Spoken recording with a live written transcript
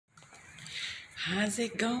How's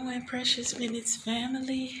it going, Precious Minutes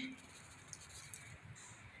family?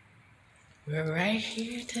 We're right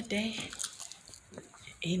here today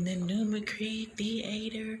in the new McCree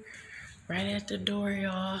Theater, right at the door,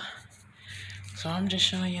 y'all. So I'm just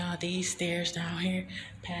showing y'all these stairs down here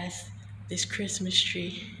past this Christmas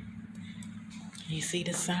tree. You see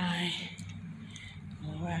the sign?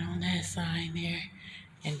 Go right on that sign there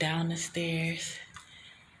and down the stairs.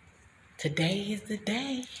 Today is the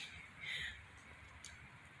day.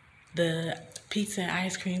 The pizza and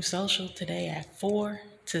ice cream social today at 4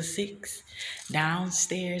 to 6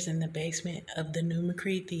 downstairs in the basement of the new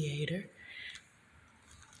McCree Theater.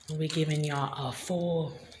 We're giving y'all a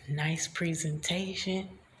full, nice presentation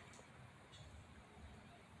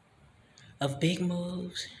of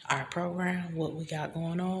BIGMOVES, our program, what we got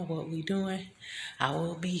going on, what we doing. I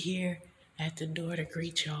will be here at the door to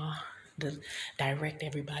greet y'all, to direct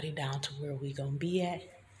everybody down to where we gonna be at.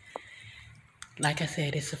 Like I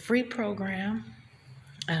said, it's a free program.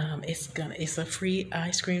 It's a free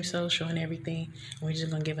ice cream social and everything. We're just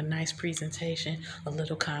gonna give a nice presentation, a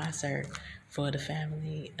little concert for the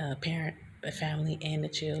family, family and the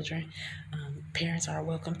children. Parents are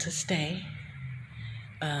welcome to stay,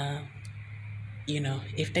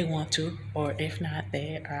 if they want to, or if not,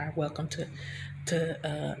 they are welcome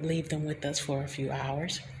to leave them with us for a few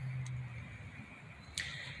hours.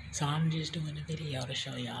 So I'm just doing a video to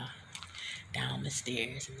show y'all down the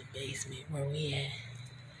stairs in the basement where we at.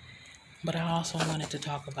 But I also wanted to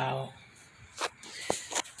talk about,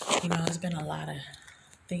 it's been a lot of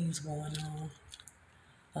things going on.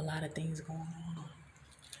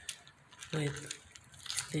 With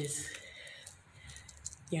this,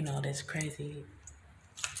 this crazy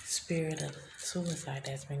spirit of suicide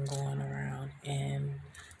that's been going around. And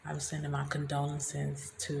I'm sending my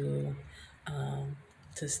condolences to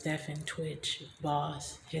Stephen Twitch,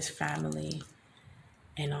 boss, his family,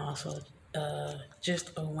 and also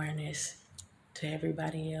just awareness to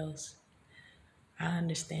everybody else. I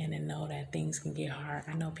understand and know that things can get hard.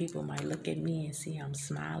 I know people might look at me and see I'm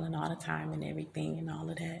smiling all the time and everything and all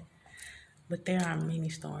of that. But there are many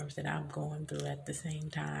storms that I'm going through at the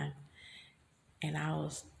same time. And I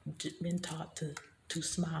was been taught to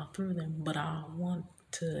smile through them. But I want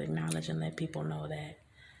to acknowledge and let people know that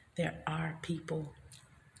there are people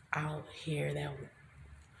out here that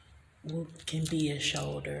can be a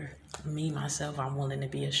shoulder. Me, myself, I'm willing to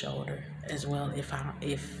be a shoulder as well if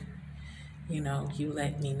you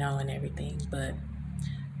let me know and everything. But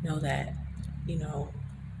know that,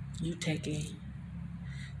 you taking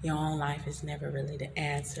your own life is never really the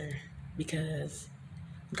answer, because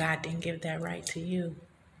God didn't give that right to you.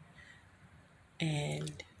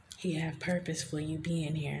 And He have purpose for you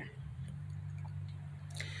being here.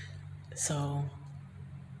 So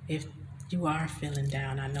if you are feeling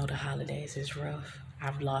down, I know the holidays is rough.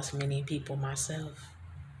 I've lost many people myself,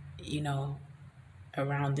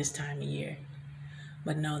 around this time of year.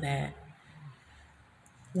 But know that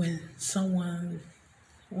when someone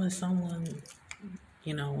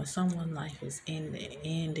life is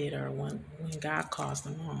ended, or when God calls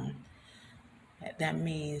them home, that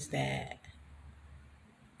means that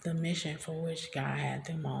the mission for which God had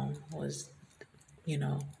them on was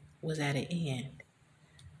at an end.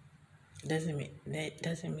 Doesn't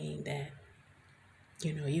mean that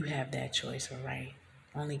you have that choice or right.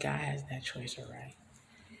 Only God has that choice or right.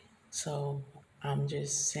 So I'm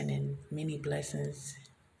just sending many blessings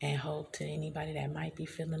and hope to anybody that might be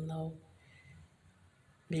feeling low.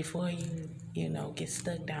 Before you get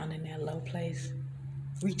stuck down in that low place,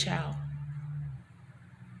 reach out.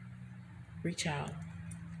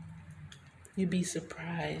 You'd be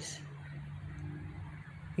surprised,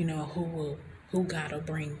 who God will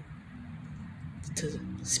bring to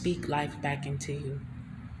speak life back into you.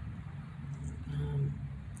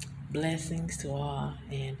 Blessings to all,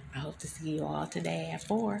 and I hope to see you all today at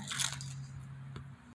 4.